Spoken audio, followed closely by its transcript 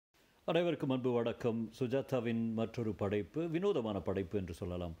அனைவருக்கும் அன்பு வணக்கம். சுஜாதாவின் மற்றொரு படைப்பு, வினோதமான படைப்பு என்று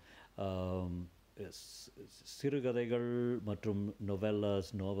சொல்லலாம். சிறுகதைகள் மற்றும்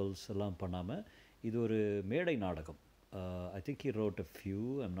நாவல்ஸ் எல்லாம் பண்ணாமல் இது ஒரு மேடை நாடகம். I think he wrote a few,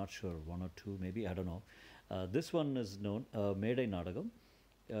 I'm not sure, one or two maybe, I don't know. This one is known, மேடை நாடகம்.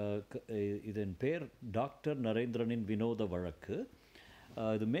 இதன் பேர் டாக்டர் நரேந்திரனின் வினோத வழக்கு.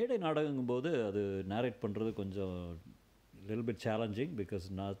 இது மேடை நாடகங்கும்போது அது நேரேட் பண்ணுறது கொஞ்சம் little bit challenging because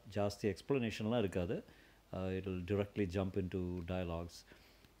not just explanation la irukadu. It will directly jump into dialogues,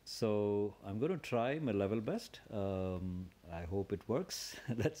 so I'm going to try my level best. I hope it works.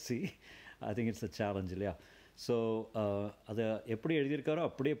 Let's see. I think it's a challenge இல்லையா. So அதை எப்படி எழுதியிருக்காரோ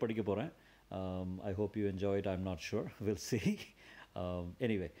அப்படியே படிக்க போகிறேன். I hope you enjoy it. I'm not sure. We'll see.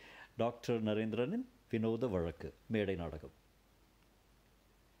 Anyway, doctor நரேந்திரனின் வினோத வழக்கு மேடை நாடகம்.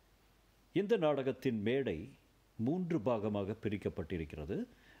 இந்த நாடகத்தின் மேடை 3 பாகமாக பிரிக்கப்பட்டிருக்கிறது.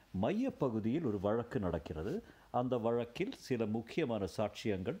 மையப்பகுதியில் ஒரு வழக்கு நடக்கிறது. அந்த வழக்கில் சில முக்கியமான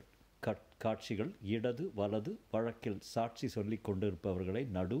சாட்சியங்கள் காட்சிகள் இடது வலது வழக்கில் சாட்சி சொல்லி கொண்டிருப்பவர்களை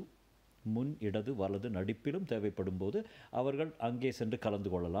முன் இடது வலது நடிப்பிலும் தேவைப்படும் போது அவர்கள் அங்கே சென்று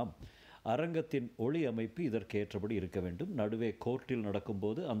கலந்து கொள்ளலாம். அரங்கத்தின் ஒளி அமைப்பு இதற்கு ஏற்றபடி இருக்க வேண்டும். நடுவே கோர்ட்டில்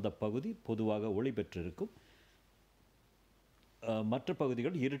நடக்கும்போது அந்த பகுதி பொதுவாக ஒளி பெற்றிருக்கும். மற்ற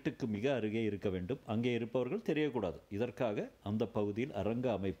பகுதிகள் இருட்டுக்கு மிக அருகே இருக்க வேண்டும். அங்கே இருப்பவர்கள் தெரியக்கூடாது. இதற்காக அந்த பகுதியில் அரங்க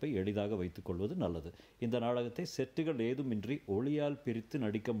அமைப்பை எளிதாக வைத்துக்கொள்வது நல்லது. இந்த நாடகத்தை செட்டுகள் ஏதுமின்றி ஒளியால் பிரித்து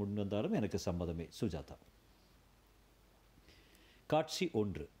நடிக்க முன்வந்தாலும் எனக்கு சம்மதமே. சுஜாதா. காட்சி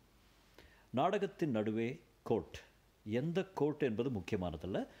 1. நாடகத்தின் நடுவே கோர்ட். எந்த கோர்ட் என்பது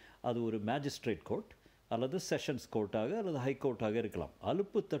முக்கியமானதல்ல. அது ஒரு மேஜிஸ்ட்ரேட் கோர்ட் அல்லது செஷன்ஸ் கோர்ட்டாக அல்லது ஹைகோர்ட்டாக இருக்கலாம்.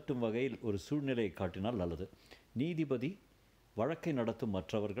 அலுப்பு தட்டும் வகையில் ஒரு சூழ்நிலையை காட்டினால் நல்லது. நீதிபதி வழக்கை நடத்தும்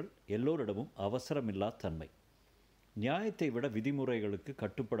மற்றவர்கள் எல்லோரிடமும் அவசரமில்லா தன்மை. நியாயத்தை விட விதிமுறைகளுக்கு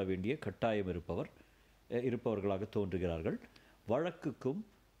கட்டுப்பட வேண்டிய கட்டாயம் இருப்பவர்களாக தோன்றுகிறார்கள். வழக்குக்கும்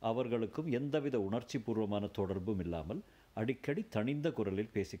அவர்களுக்கும் எந்தவித உணர்ச்சி பூர்வமான தொடர்பும் இல்லாமல் அடிக்கடி தனிந்த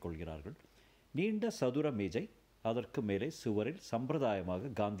குரலில் பேசிக்கொள்கிறார்கள். நீண்ட சதுர மேஜை, அதற்கு மேலே சுவரில்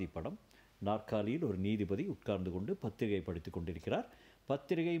சம்பிரதாயமாக காந்தி படம். நாற்காலியில் ஒரு நீதிபதி உட்கார்ந்து கொண்டு பத்திரிகை படித்து கொண்டிருக்கிறார்.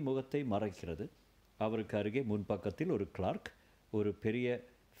 பத்திரிகை முகத்தை மறைக்கிறது. அவருக்கு அருகே முன்பக்கத்தில் ஒரு கிளார்க் ஒரு பெரிய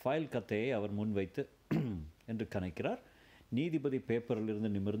ஃபைல் கத்தையை அவர் முன்வைத்து என்று கணக்கிறார். நீதிபதி பேப்பரிலிருந்து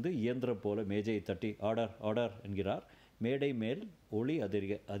நிமிர்ந்து இயந்திரம் போல மேஜையை தட்டி ஆர்டர் ஆர்டர் என்கிறார். மேடை மேல் ஒளி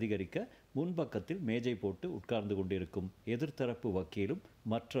அதிகரிக்க முன்பக்கத்தில் மேஜை போட்டு உட்கார்ந்து கொண்டிருக்கும் எதிர்த்தரப்பு வக்கீலும்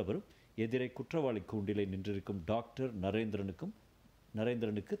மற்றவரும் எதிரே குற்றவாளி கூண்டிலே நின்றிருக்கும் டாக்டர்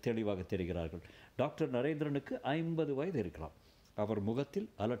நரேந்திரனுக்கு தெளிவாக தெரிகிறார்கள். டாக்டர் நரேந்திரனுக்கு 50 வயது இருக்கலாம். அவர் முகத்தில்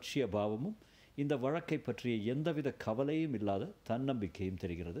அலட்சிய பாவமும் இந்த வழக்கை பற்றிய எந்தவித கவலையும் இல்லாத தன்னம்பிக்கையும்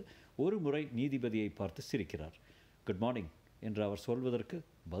தெரிகிறது. ஒரு முறை நீதிபதியை பார்த்து சிரிக்கிறார். குட் மார்னிங் என்று அவர் சொல்வதற்கு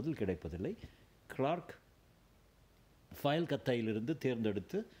பதில் கிடைப்பதில்லை. கிளார்க் ஃபைல் கத்தையிலிருந்து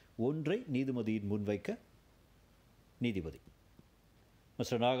தேர்ந்தெடுத்து ஒன்றை நீதிபதியின் முன்வைக்க நீதிபதி,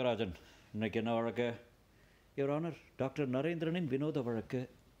 மிஸ்டர் நாகராஜன், இன்னைக்கு என்ன வழக்கு? யுவர் ஆனர், டாக்டர் நரேந்திரனின் வினோத வழக்கு.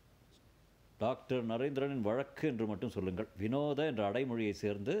 டாக்டர் நரேந்திரனின் வழக்கு என்று மட்டும் சொல்லுங்கள். வினோத என்ற அடைமொழியை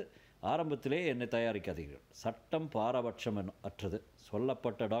சேர்ந்து ஆரம்பத்திலே என்னை தயாரிக்காதீர்கள். சட்டம் பாரபட்சம் அற்றது.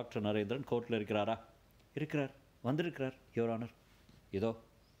 சொல்லப்பட்ட டாக்டர் நரேந்திரன் கோர்ட்டில் இருக்கிறாரா? இருக்கிறார். வந்திருக்கிறார் யுவர் ஆனர். இதோ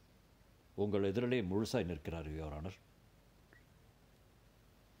உங்கள் எதிரிலே முழுசாய் நிற்கிறார் யுவர் ஆனர்.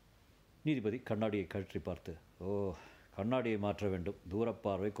 நீதிபதி கண்ணாடியை கழற்றி பார்த்து, ஓ, கண்ணாடியை மாற்ற வேண்டும்.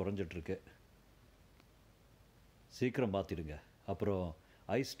 தூரப்பார்வை குறைஞ்சிட்ருக்கு. சீக்கிரம் மாற்றிடுங்க. அப்புறம்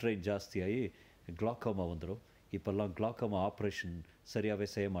ஐ ஸ்ட்ரெயின் ஜாஸ்தியாகி கிளாக்கோமா வந்துடும். இப்போல்லாம் கிளாக்கோமா ஆப்ரேஷன் சரியாகவே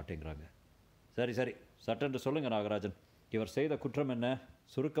செய்ய மாட்டேங்கிறாங்க. சரி சரி, சட்டென்று சொல்லுங்கள் நாகராஜன். இவர் செய்த குற்றம் என்ன?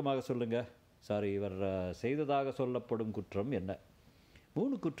 சுருக்கமாக சொல்லுங்கள். சாரி, இவர் செய்ததாக சொல்லப்படும் குற்றம் என்ன?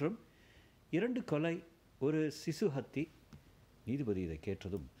 3 குற்றம், 2 கொலை, ஒரு சிசு ஹத்தி. நீதிபதி இதை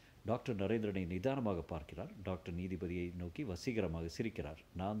கேட்டதும் டாக்டர் நரேந்திரனை நிதானமாக பார்க்கிறார். டாக்டர் நீதிபதியை நோக்கி வசீகரமாக சிரிக்கிறார்.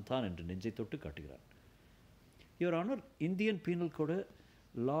 நான் தான் என்று நெஞ்சை தொட்டு காட்டுகிறார். Your honour, Indian penal code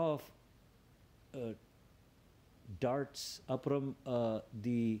law of டார்ட்ஸ், அப்புறம்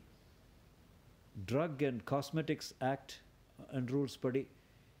தி drug and cosmetics act and rules படி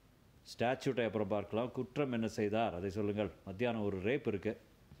ஸ்டாச்சுட்டை அப்புறம் பார்க்கலாம். குற்றம் என்ன செய்தார் அதை சொல்லுங்கள். மத்தியானம் ஒரு ரேப் இருக்குது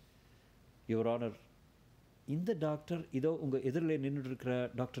யுவர் ஆனர். இந்த டாக்டர் இதோ உங்கள் எதிரில் நின்றுருக்கிற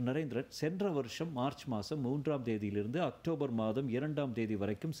டாக்டர் நரேந்திரன் சென்ற வருஷம் மார்ச் மாதம் 3ஆம் தேதியிலிருந்து அக்டோபர் மாதம் 2ஆம் தேதி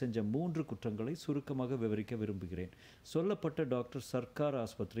வரைக்கும் செஞ்ச 3 குற்றங்களை சுருக்கமாக விவரிக்க விரும்புகிறேன். சொல்லப்பட்ட டாக்டர் சர்க்கார்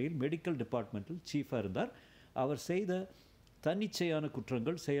ஆஸ்பத்திரியில் மெடிக்கல் டிபார்ட்மெண்ட்டில் சீஃபாக இருந்தார். அவர் செய்த தன்னிச்சையான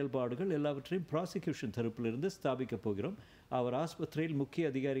குற்றங்கள் செயல்பாடுகள் எல்லாவற்றையும் ப்ராசிக்யூஷன் தரப்பிலிருந்து ஸ்தாபிக்கப் போகிறோம். அவர் ஆஸ்பத்திரியில்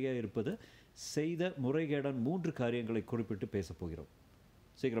முக்கிய அதிகாரியாக இருப்பது செய்த முறைகேடான 3 காரியங்களை குறிப்பிட்டு பேசப் போகிறோம்.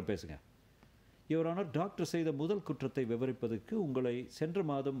 சீக்கிரம் பேசுங்க. யுவர் ஆனர், டாக்டர் செய்த முதல் குற்றத்தை விவரிப்பதற்கு உங்களை சென்ற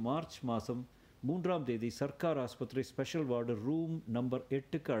மாதம் மார்ச் மாதம் 3ஆம் தேதி சர்க்கார் ஆஸ்பத்திரி ஸ்பெஷல் வார்டு ரூம் நம்பர்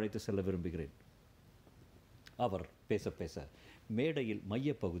 8க்கு அழைத்து செல்ல விரும்புகிறேன். அவர் பேச பேச மேடையில்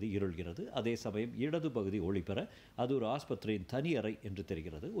மையப்பகுதி இருள்கிறது. அதே சமயம் இடது பகுதி ஒளிபெற அது ஒரு ஆஸ்பத்திரியின் தனி அறை என்று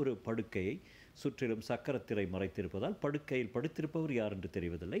தெரிகிறது. ஒரு படுக்கையை சுற்றிலும் சக்கரத்திரை மறைத்திருப்பதால் படுக்கையில் படுத்திருப்பவர் யார் என்று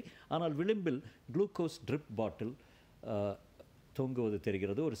தெரிவதில்லை. ஆனால் விளிம்பில் குளுக்கோஸ் ட்ரிப் பாட்டில் தொங்குவது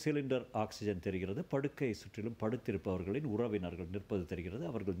தெரிகிறது. ஒரு சிலிண்டர் ஆக்சிஜன் தெரிகிறது. படுக்கையை சுற்றிலும் படுத்திருப்பவர்களின் உறவினர்கள் நிற்பது தெரிகிறது.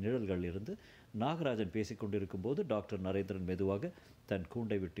 அவர்கள் நிழல்கள் இருந்து நாகராஜன் பேசிக்கொண்டிருக்கும் போது டாக்டர் நரேந்திரன் மெதுவாக தன்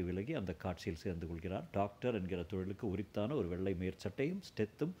கூண்டை விட்டு விலகி அந்த காட்சியில் சேர்ந்து கொள்கிறார். டாக்டர் என்கிற தொழிலுக்கு உரித்தான ஒரு வெள்ளை மேற்சட்டையும்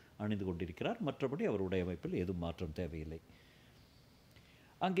ஸ்டெத்தும் அணிந்து கொண்டிருக்கிறார். மற்றபடி அவருடைய அமைப்பில் ஏதும் மாற்றம் தேவையில்லை.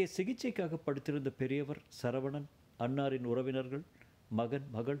 அங்கே சிகிச்சைக்காக படுத்திருந்த பெரியவர், சரவணன், அன்னாரின் உறவினர்கள், மகன்,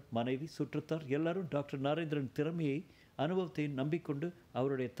 மகள், மனைவி, சுற்றத்தார் எல்லாரும் டாக்டர் நரேந்திரன் திறமையை, அனுபவத்தை நம்பிக்கொண்டு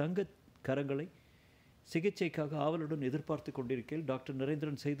அவருடைய தங்க கரங்களை சிகிச்சைக்காக ஆவலுடன் எதிர்பார்த்து கொண்டிருக்கையில் டாக்டர்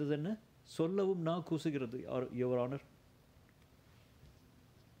நரேந்திரன் செய்தது என்ன? சொல்லவும் நான் கூசுகிறது, யுவர் ஆனர்.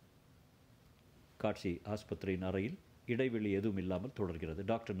 காட்சி ஆஸ்பத்திரியின் அறையில் இடைவெளி எதுவும் இல்லாமல் தொடர்கிறது.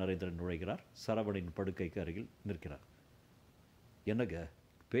 டாக்டர் நரேந்திரன் நுழைகிறார். சரவணின் படுக்கைக்கு அருகில் நிற்கிறார். என்னங்க,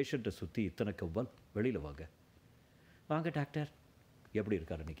 பேஷண்ட்டை சுற்றி இத்தனை கவ்வால், வெளியில் வாங்க. வாங்க டாக்டர். எப்படி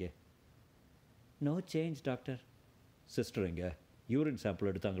இருக்கார் இன்னைக்கு? No change doctor. சிஸ்டர் எங்க? Urine sample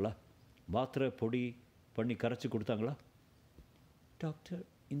எடுத்தாங்களா? மாத்திரை பொடி பண்ணி கரைச்சி கொடுத்தாங்களா? டாக்டர்,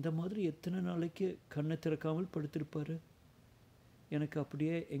 இந்த மாதிரி எத்தனை நாளைக்கு கண்ணை திறக்காமல் படுத்திருப்பார்? எனக்கு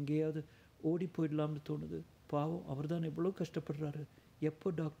அப்படியே எங்கேயாவது ஓடி போயிடலாம்னு தோணுது. பாவம், அவர் தான் எவ்வளோ கஷ்டப்படுறாரு. எப்போ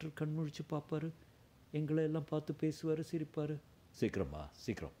டாக்டர் கண் முழிச்சு பார்ப்பார்? எங்களை எல்லாம் பார்த்து பேசுவார், சிரிப்பார். சீக்கிரமா,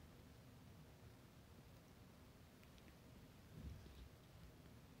 சீக்கிரம்.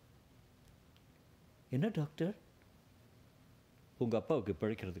 என்ன டாக்டர்? உங்கள் அப்பாவுக்கு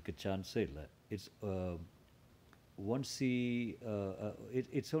பிழைக்கிறதுக்கு சான்ஸே இல்லை.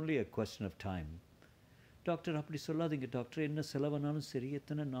 It's only a question of time. Doctor, அப்படி சொல்லாதீங்க டாக்டர். என்ன செலவானாலும் சரி,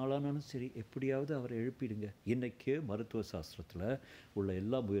 எத்தனை நாளானாலும் சரி, எப்படியாவது அவரை எழுப்பிடுங்க. இன்றைக்கே மருத்துவ சாஸ்திரத்தில் உள்ள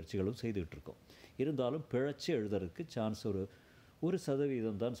எல்லா முயற்சிகளும் செய்துக்கிட்டு இருக்கோம். இருந்தாலும் பிழைச்சி எழுதுறதுக்கு சான்ஸ் ஒரு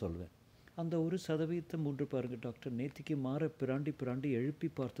 1% தான் சொல்வேன். அந்த 1% மூன்று பாருங்க டாக்டர். நேத்திக்கு மாற பிராண்டி எழுப்பி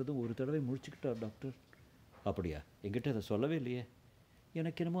பார்த்ததும் ஒரு தடவை முழிச்சுக்கிட்டார் டாக்டர். அப்படியா? என்கிட்ட அதை சொல்லவே இல்லையே.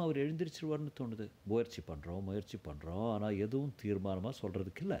 எனக்கு என்னமோ அவர் எழுந்திரிச்சிருவார்னு தோணுது. முயற்சி பண்ணுறோம். ஆனால் எதுவும் தீர்மானமாக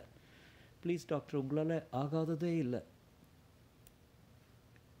சொல்கிறதுக்கு இல்லை. ப்ளீஸ் டாக்டர், உங்களால் ஆகாததே இல்லை.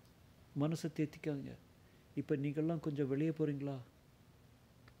 மனசை தேத்திக்காங்க. இப்போ நீங்கள்லாம் கொஞ்சம் வெளியே போகிறீங்களா?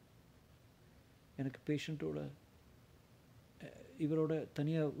 எனக்கு பேஷண்ட்டோட இவரோட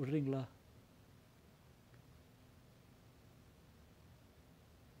தனியாக விடுறீங்களா?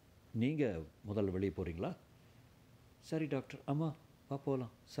 நீங்கள் முதல்ல வெளியே போகிறீங்களா? சரி டாக்டர். அம்மா வா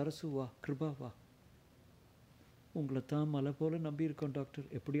போகலாம். சரசு வா, கிருபா வா. உங்களை தான் மலை போல் நம்பியிருக்கோம் டாக்டர்.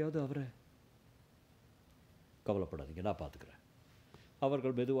 எப்படியாவது அவரை. கவலைப்படாதீங்க, நான் பார்த்துக்கிறேன்.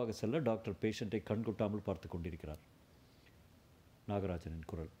 அவர்கள் மெதுவாக செல்ல டாக்டர் பேஷண்ட்டை கண்கொட்டாமல் பார்த்து கொண்டிருக்கிறார். நாகராஜனின்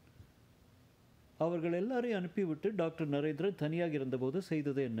குரல். அவர்கள் எல்லாரையும் அனுப்பிவிட்டு டாக்டர் நரேந்திரன் தனியாக இருந்தபோது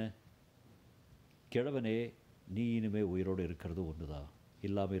செய்தது என்ன? கிழவனே, நீ இனிமே உயிரோடு இருக்கிறதும் ஒன்று தான்,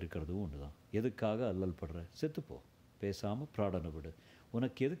 இல்லாமல் இருக்கிறதும் ஒன்று தான். எதுக்காக அல்லல் படுற? செத்துப்போ. பேசாமல் பிராடனை விடு.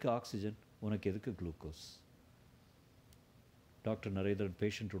 உனக்கு எதுக்கு ஆக்சிஜன்? உனக்கு எதுக்கு குளுக்கோஸ்? டாக்டர் நரேந்திரன்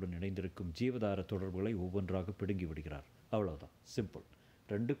பேஷண்ட்டுடன் இணைந்திருக்கும் ஜீவதார தொடர்புகளை ஒவ்வொன்றாக பிடுங்கி விடுகிறார். அவ்வளோதான், சிம்பிள்.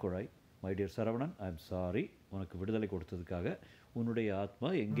 2 குழாய். My dear Saravanan, I am sorry. உனக்கு விடுதலை கொடுத்ததுக்காக. உன்னுடைய ஆத்மா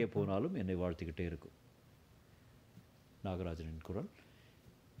எங்கே போனாலும் என்னை வாழ்த்திக்கிட்டே இருக்கும். நாகராஜனின் குரல்.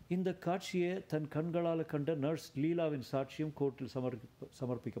 இந்த காட்சியை தன் கண்களால் கண்ட நர்ஸ் லீலாவின் சாட்சியம் கோர்ட்டில்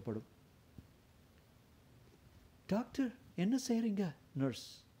சமர்ப்பிக்கப்படும். டாக்டர், என்ன செய்கிறீங்க? நர்ஸ்.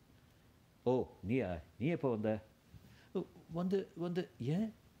 ஓ, நீ எப்போ வந்த? வந்து ஏன்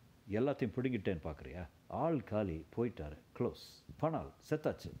எல்லாத்தையும் பிடுங்கிட்டேன்னு பார்க்குறியா? ஆள் காலி, போயிட்டாரு, க்ளோஸ். பணால்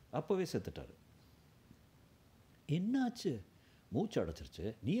செத்தாச்சு, அப்போவே செத்துட்டாரு. என்னாச்சு? மூச்சு அடைச்சிருச்சு.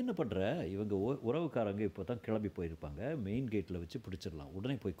 நீ என்ன பண்ணுற? இவங்க உறவுக்காரங்க இப்போ தான் கிளம்பி போயிருப்பாங்க. மெயின் கேட்டில் வச்சு பிடிச்சிடலாம்.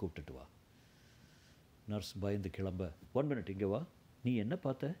 உடனே போய் கூப்பிட்டுட்டு வா. நர்ஸ் பயந்து கிளம்ப. 1 மினிட், இங்கே வா. நீ என்ன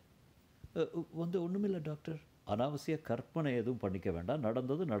பார்த்த? ஒன்றுமில்லை டாக்டர். அனாவசிய கற்பனை எதுவும் பண்ணிக்க வேண்டாம்.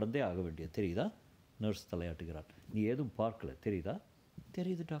 நடந்தது நடந்தே ஆக வேண்டியது, தெரியுதா? நர்ஸ் தலையாட்டுகிறார். நீ எதுவும் பார்க்கல, தெரியுதா?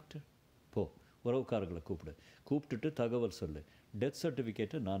 தெரியுது டாக்டர். போ, உறவுக்காரங்களை கூப்பிட்டுட்டு தகவல் சொல்லு. டெத்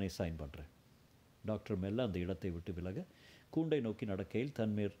சர்டிஃபிகேட்டை நானே சைன் பண்ணுறேன். டாக்டர் மெல்ல அந்த இடத்தை விட்டு விலக கூண்டை நோக்கி நடக்கையில்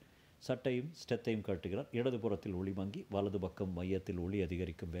தன்மேல் சட்டையும் ஸ்டெத்தையும் காட்டுகிறார். இடதுபுறத்தில் ஒளி மங்கி வலது பக்கம் மையத்தில் ஒளி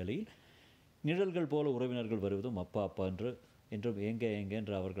அதிகரிக்கும் வேளையில் நிழல்கள் போல உறவினர்கள் வருவதும் அப்பா என்றும் எங்கே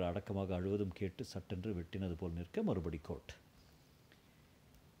என்று அவர்கள் அடக்கமாக அழுவதும் கேட்டு சட்டென்று வெட்டினது போல் நிற்க மறுபடி code.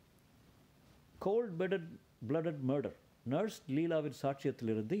 Gold blooded murder. Nurse லீலாவின்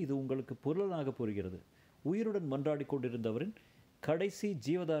சாட்சியத்திலிருந்து இது உங்களுக்கு புலனாக புரிகிறது. உயிருடன் மன்றாடி கொண்டிருந்தவரின் கடைசி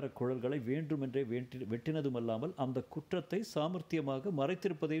ஜீவதார குழல்களை வேண்டுமென்றே வெட்டினதுமல்லாமல் அந்த குற்றத்தை சாமர்த்தியமாக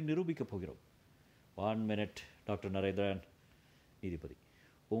மறைத்திருப்பதையும் நிரூபிக்கப் போகிறோம். 1 minute டாக்டர் நரேந்திரன். நீதிபதி,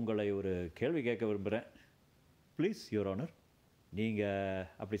 உங்களை ஒரு கேள்வி கேட்க விரும்புகிறேன். Please your honour. நீங்கள்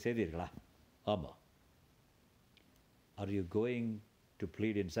அப்படி செய்தீர்களா? ஆமாம். Are you going to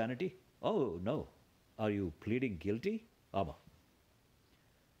pleat insanity? Oh no. Are you bleeding guilty? ஆமாம்.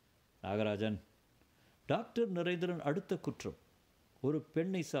 நாகராஜன். டாக்டர் நரேந்திரன் அடுத்த குற்றம் ஒரு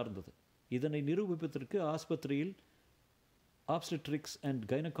பெண்ணை சார்ந்தது. இதனை நிரூபிப்பதற்கு ஆஸ்பத்திரியில் ஆப்ஸ்டெட்ரிக்ஸ் அண்ட்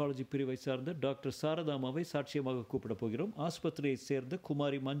கைனகாலஜி பிரிவை சார்ந்த டாக்டர் சாரதாமாவை சாட்சியமாக கூப்பிடப் போகிறோம். ஆஸ்பத்திரியை சேர்ந்த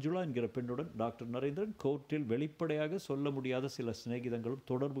குமாரி மஞ்சுளா என்கிற பெண்ணுடன் டாக்டர் நரேந்திரன் கோர்ட்டில் வெளிப்படையாக சொல்ல முடியாத சில சிநேகிதங்களும்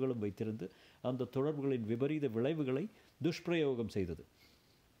தொடர்புகளும் வைத்திருந்து அந்த தொடர்புகளின் விபரீத விளைவுகளை துஷ்பிரயோகம் செய்தது.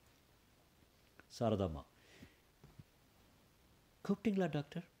 சாரதாமா. கூப்பிட்டீங்களா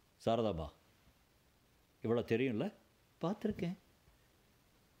டாக்டர்? சாரதாமா, இவ்வளோ தெரியும்ல? பார்த்துருக்கேன்.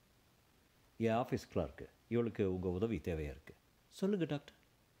 என் ஆஃபீஸ் கிளார்க்கு. இவளுக்கு உங்கள் உதவி தேவையாக இருக்குது. சொல்லுங்கள் டாக்டர்.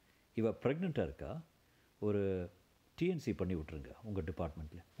 இவள் ப்ரெக்னெண்ட்டாக இருக்கா. ஒரு டிஎன்சி பண்ணி விட்ருங்க உங்கள்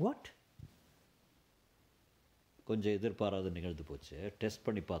டிபார்ட்மெண்ட்டில். வாட்? கொஞ்சம் எதிர்பாராத நிகழ்ந்து போச்சு. டெஸ்ட்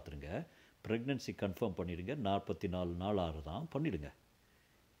பண்ணி பார்த்துருங்க. ப்ரெக்னென்சி கன்ஃபார்ம் பண்ணிவிடுங்க. 44 நாள் ஆறுதான் பண்ணிவிடுங்க.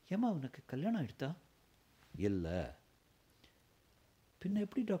 ஏம்மா உனக்கு கல்யாணம் ஆகிடுதா? இல்லை. பின்ன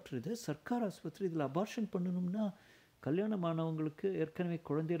எப்படி டாக்டர் இது? சர்க்கார் ஆஸ்பத்திரி. இதில் அபார்ஷன் பண்ணணும்னா கல்யாணமானவங்களுக்கு, ஏற்கனவே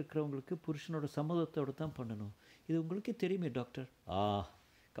குழந்தை இருக்கிறவங்களுக்கு புருஷனோட சம்மதத்தோடு தான் பண்ணணும். இது உங்களுக்கே தெரியுமே doctor.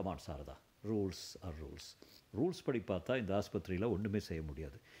 Come on Saradha, rules are rules. Rules படி பார்த்தா இந்த ஆஸ்பத்திரியில் ஒன்றுமே செய்ய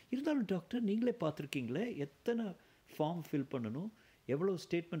முடியாது. இருந்தாலும் டாக்டர், நீங்களே பார்த்துருக்கீங்களே, எத்தனை ஃபார்ம் ஃபில் பண்ணணும், எவ்வளோ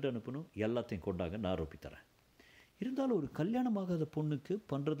ஸ்டேட்மெண்ட் அனுப்பணும், எல்லாத்தையும் கொண்டாங்க, நான் ரொப்பி தரேன். இருந்தாலும் ஒரு கல்யாணமாகாத பொண்ணுக்கு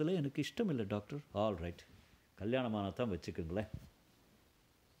பண்ணுறதுல எனக்கு இஷ்டம் இல்லை டாக்டர். ஆல் ரைட், கல்யாணமானால் தான் வச்சுக்கோங்களேன்.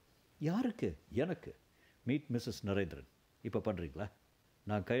 யாருக்கு? எனக்கு. Meet Mrs Narendran. இப்போ பண்ணுறீங்களா?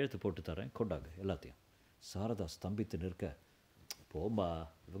 நான் கையெழுத்து போட்டு தரேன், கொண்டாங்க எல்லாத்தையும். சாரதா ஸ்தம்பித்து நிற்க. போம்பா,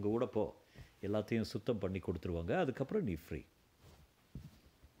 இவங்க கூட போ, எல்லாத்தையும் சுத்தம் பண்ணி கொடுத்துருவாங்க, அதுக்கப்புறம் நீ ஃப்ரீ.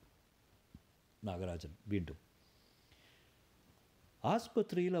 நாகராஜன் மீண்டும்.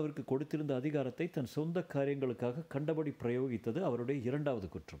 ஆஸ்பத்திரியில் அவருக்கு கொடுத்திருந்த அதிகாரத்தை தன் சொந்த காரியங்களுக்காக கண்டபடி பிரயோகித்தது அவருடைய 2வது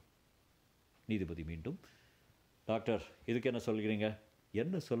குற்றம். நீதிபதி மீண்டும். டாக்டர், இதுக்கு என்ன சொல்கிறீங்க?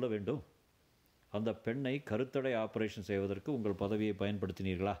 என்ன சொல்ல வேண்டும்? அந்த பெண்ணை கருத்தடை ஆப்ரேஷன் செய்வதற்கு உங்கள் பதவியை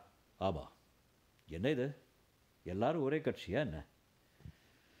பயன்படுத்தினீர்களா? ஆமாம். என்ன இது, எல்லாரும் ஒரே கட்சியா என்ன?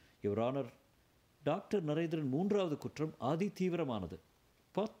 யுவர் ஆனர், டாக்டர் நரேந்திரன் 3வது குற்றம் அதி தீவிரமானது.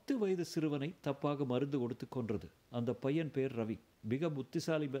 10 வயது சிறுவனை தப்பாக மருந்து கொடுத்து கொன்றது. அந்த பையன் பேர் ரவி. மிக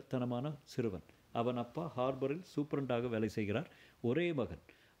புத்திசாலித்தனமான சிறுவன். அவன் அப்பா ஹார்பரில் சூப்பரண்டாக வேலை செய்கிறார். ஒரே மகன்.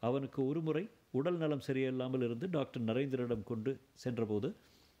 அவனுக்கு ஒரு முறை உடல் நலம் சரியில்லாமல் இருந்து டாக்டர் நரேந்திரனிடம் கொண்டு சென்றபோது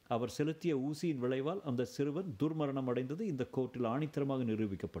அவர் செலுத்திய ஊசியின் விளைவால் அந்த சிறுவன் துர்மரணம் அடைந்தது இந்த கோர்ட்டில் ஆணித்தரமாக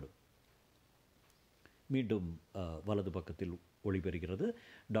நிரூபிக்கப்படும். மீண்டும் வலது பக்கத்தில் ஒளிபெறுகிறது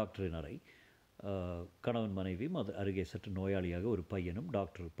டாக்டரின் அறை. கணவன் மனைவியும் அது அருகே சற்று நோயாளியாக ஒரு பையனும்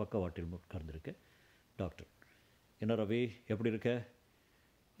டாக்டர் பக்கவாட்டில் உட்கார்ந்திருக்க. டாக்டர். என்ன ரவி, எப்படி இருக்க?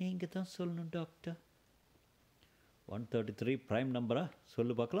 நீங்கள் தான் சொல்லணும் டாக்டர். 133 ப்ரைம் நம்பரா?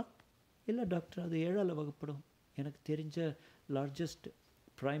 சொல்லு பார்க்கலாம். இல்லை டாக்டர், அது 7ஆல் வகுப்படும். எனக்கு தெரிஞ்ச லார்ஜஸ்ட்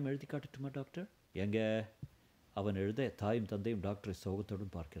ப்ரைம் எழுதி காட்டட்டுமா டாக்டர்? எங்கே? அவன் எழுத தாயும் தந்தையும் டாக்டரை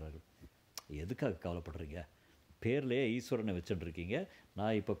சோகத்தோடும் பார்க்கிறார்கள். எதுக்காக கவலைப்படுறீங்க? பேர்லேயே ஈஸ்வரனை வச்சுட்டுருக்கீங்க.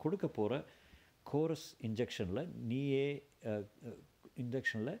 நான் இப்போ கொடுக்க போகிற கோரஸ்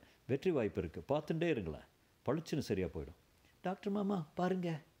இன்ஜெக்ஷனில் வெற்றி வாய்ப்பு இருக்குது. பார்த்துட்டே இருங்களேன், பளிச்சுன்னு சரியாக போயிடும். டாக்டர் மாமா பாருங்க.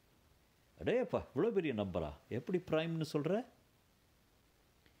 அடேப்பா, இவ்வளோ பெரிய நம்பரா? எப்படி ப்ரைம்னு சொல்கிற?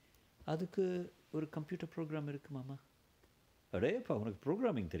 அதுக்கு ஒரு கம்ப்யூட்டர் ப்ரோக்ராம் இருக்குது மாமா. அடேப்பா, உனக்கு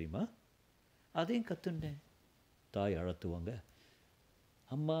ப்ரோக்ராமிங் தெரியுமா? அதையும் கற்றுண்டேன். தாய் அழத்துவாங்க.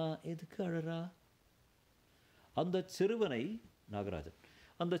 அம்மா எதுக்கு அழறா? அந்த சிறுவனை, நாகராஜன்,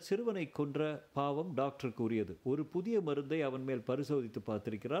 அந்த சிறுவனை கொன்ற பாவம் டாக்டருக்கு உரியது. ஒரு புதிய மருந்தை அவன் மேல் பரிசோதித்து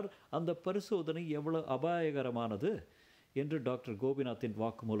பார்த்திருக்கிறார். அந்த பரிசோதனை எவ்வளவு அபாயகரமானது என்று டாக்டர் கோபிநாத்தின்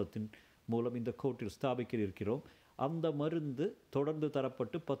வாக்குமூலத்தின் மூலம் இந்த கோர்ட்டில் ஸ்தாபிக்க இருக்கிறோம். அந்த மருந்து தொடர்ந்து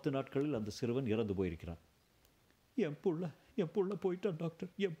தரப்பட்டு 10 நாட்களில் அந்த சிறுவன் இறந்து போயிருக்கிறான். என் புள்ள போயிட்டான் டாக்டர்,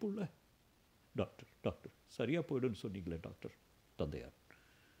 என் புள்ள. டாக்டர் சரியாக போய்டுன்னு சொன்னீங்களே டாக்டர். தந்தையார்.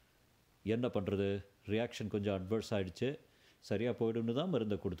 என்ன பண்ணுறது, ரியாக்ஷன் கொஞ்சம் அட்வர்ஸ் ஆகிடுச்சு. சரியாக போய்டுன்னு தான்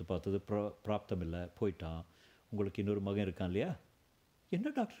மருந்தை கொடுத்து பார்த்தது, பிராப்தம் இல்லை, போயிட்டான். உங்களுக்கு இன்னொரு மகன் இருக்கான் இல்லையா? என்ன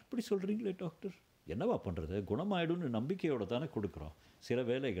டாக்டர் இப்படி சொல்கிறீங்களே டாக்டர்? என்னவா பண்ணுறது, குணமாயிடும்னு நம்பிக்கையோடு தானே கொடுக்குறோம். சில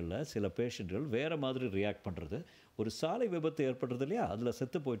வேளைகளில் சில பேஷண்ட்கள் வேறு மாதிரி ரியாக்ட் பண்ணுறது. ஒரு சாலை விபத்து ஏற்படுறது இல்லையா, அதில்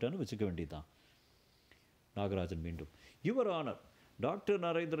செத்து போயிட்டான்னு வச்சுக்க வேண்டியதுதான். நாகராஜன் மீண்டும். யுவர் ஆனர், டாக்டர்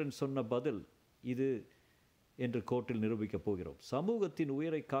நரேந்திரன் சொன்ன பதில் இது என்று கோர்ட்டில் நிரூபிக்கப் போகிறோம். சமூகத்தின்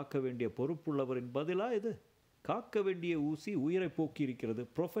உயிரை காக்க வேண்டிய பொறுப்புள்ளவரின் பதிலா இது? காக்க வேண்டிய ஊசி உயிரை போக்கி இருக்கிறது.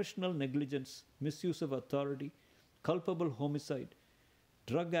 Professional negligence, misuse of authority, culpable homicide,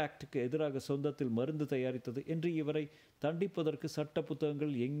 drug ஆக்டுக்கு எதிராக சொந்தத்தில் மருந்து தயாரித்தது என்று இவரை தண்டிப்பதற்கு சட்ட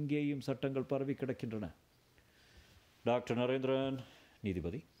புத்தகங்கள் எங்கேயும் சட்டங்கள் பரவி கிடக்கின்றன. டாக்டர் நரேந்திரன்.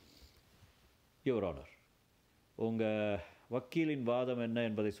 நீதிபதி. யுவர் ஆனர், உங்கள் வக்கீலின் வாதம் என்ன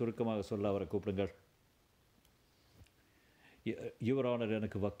என்பதை சுருக்கமாக சொல்ல அவரை கூப்பிடுங்கள். யுவர் ஆனர்,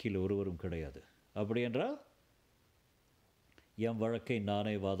 எனக்கு வக்கீல் ஒருவரும் கிடையாது. அப்படி என்றால் என் வழக்கை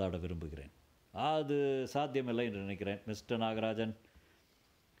நானே வாதாட விரும்புகிறேன். அது சாத்தியமில்லை என்று நினைக்கிறேன். மிஸ்டர் நாகராஜன்,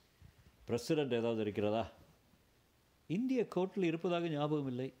 பிரசிடெண்ட் ஏதாவது இருக்கிறதா? இந்திய கோர்ட்டில் இருப்பதாக ஞாபகம்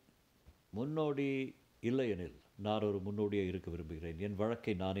இல்லை. முன்னோடி இல்லை எனில் நான் ஒரு முன்னோடியாக இருக்க விரும்புகிறேன். என்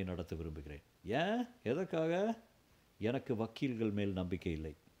வழக்கை நானே நடத்த விரும்புகிறேன். ஏன்? எதற்காக? எனக்கு வக்கீல்கள் மேல் நம்பிக்கை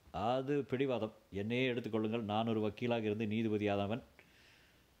இல்லை. அது பிடிவாதம். என்னையே எடுத்துக்கொள்ளுங்கள். நான் ஒரு வக்கீலாக இருந்து நீதிபதியானவன்.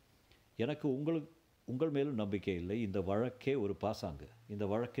 எனக்கு உங்கள் மேலும் நம்பிக்கை இல்லை. இந்த வழக்கே ஒரு பாசாங்கு. இந்த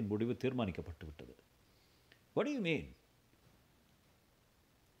வழக்கின் முடிவு தீர்மானிக்கப்பட்டு விட்டது. What do you mean?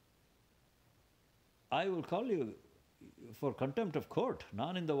 I will call you for contempt of court.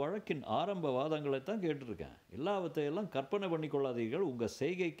 நான் இந்த வழக்கின் ஆரம்ப வாதங்களை தான் கேட்டிருக்கேன். எல்லாவற்றையெல்லாம் கற்பனை பண்ணிக்கொள்ளாதீர்கள். உங்கள்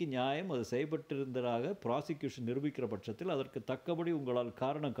செய்கைக்கு நியாயம் அது செய்யப்பட்டிருந்ததாக ப்ராசிக்யூஷன் நிரூபிக்கிற பட்சத்தில் அதற்கு தக்கபடி உங்களால்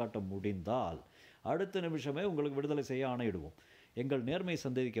காரணம் காட்ட முடிந்தால் அடுத்த நிமிஷமே உங்களுக்கு விடுதலை செய்ய ஆணையிடுவோம். எங்கள் நேர்மையை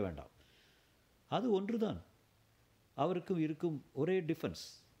சந்தேகிக்க வேண்டாம். அது ஒன்றுதான் அவருக்கும் இருக்கும் ஒரே டிஃபென்ஸ்.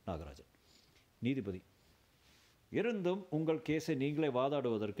 நாகராஜன். நீதிபதி. இருந்தும் உங்கள் கேஸை நீங்களே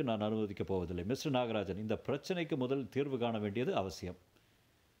வாதாடுவதற்கு நான் அனுமதிக்கப் போவதில்லை. மிஸ்டர் நாகராஜன், இந்த பிரச்சனைக்கு முதல் தீர்வு காண வேண்டியது அவசியம்.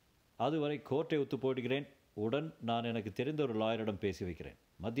 அதுவரை கோர்ட்டை ஒத்து போடுகிறேன். உடன் நான் எனக்கு தெரிந்த ஒரு லாயரிடம் பேசி வைக்கிறேன்.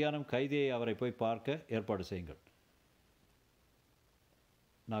 மத்தியானம் கைதியை அவரை போய் பார்க்க ஏற்பாடு செய்யுங்கள்.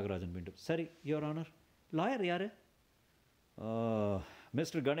 நாகராஜன் மீண்டும். சரி யுவர் ஆனர். லாயர் யார்?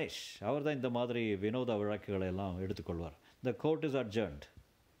 மிஸ்டர் கணேஷ். அவர் தான் இந்த மாதிரி வினோத வழக்குகளை எல்லாம் எடுத்துக்கொள்வார். The court is adjourned.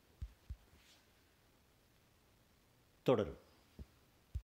 தொடரும்.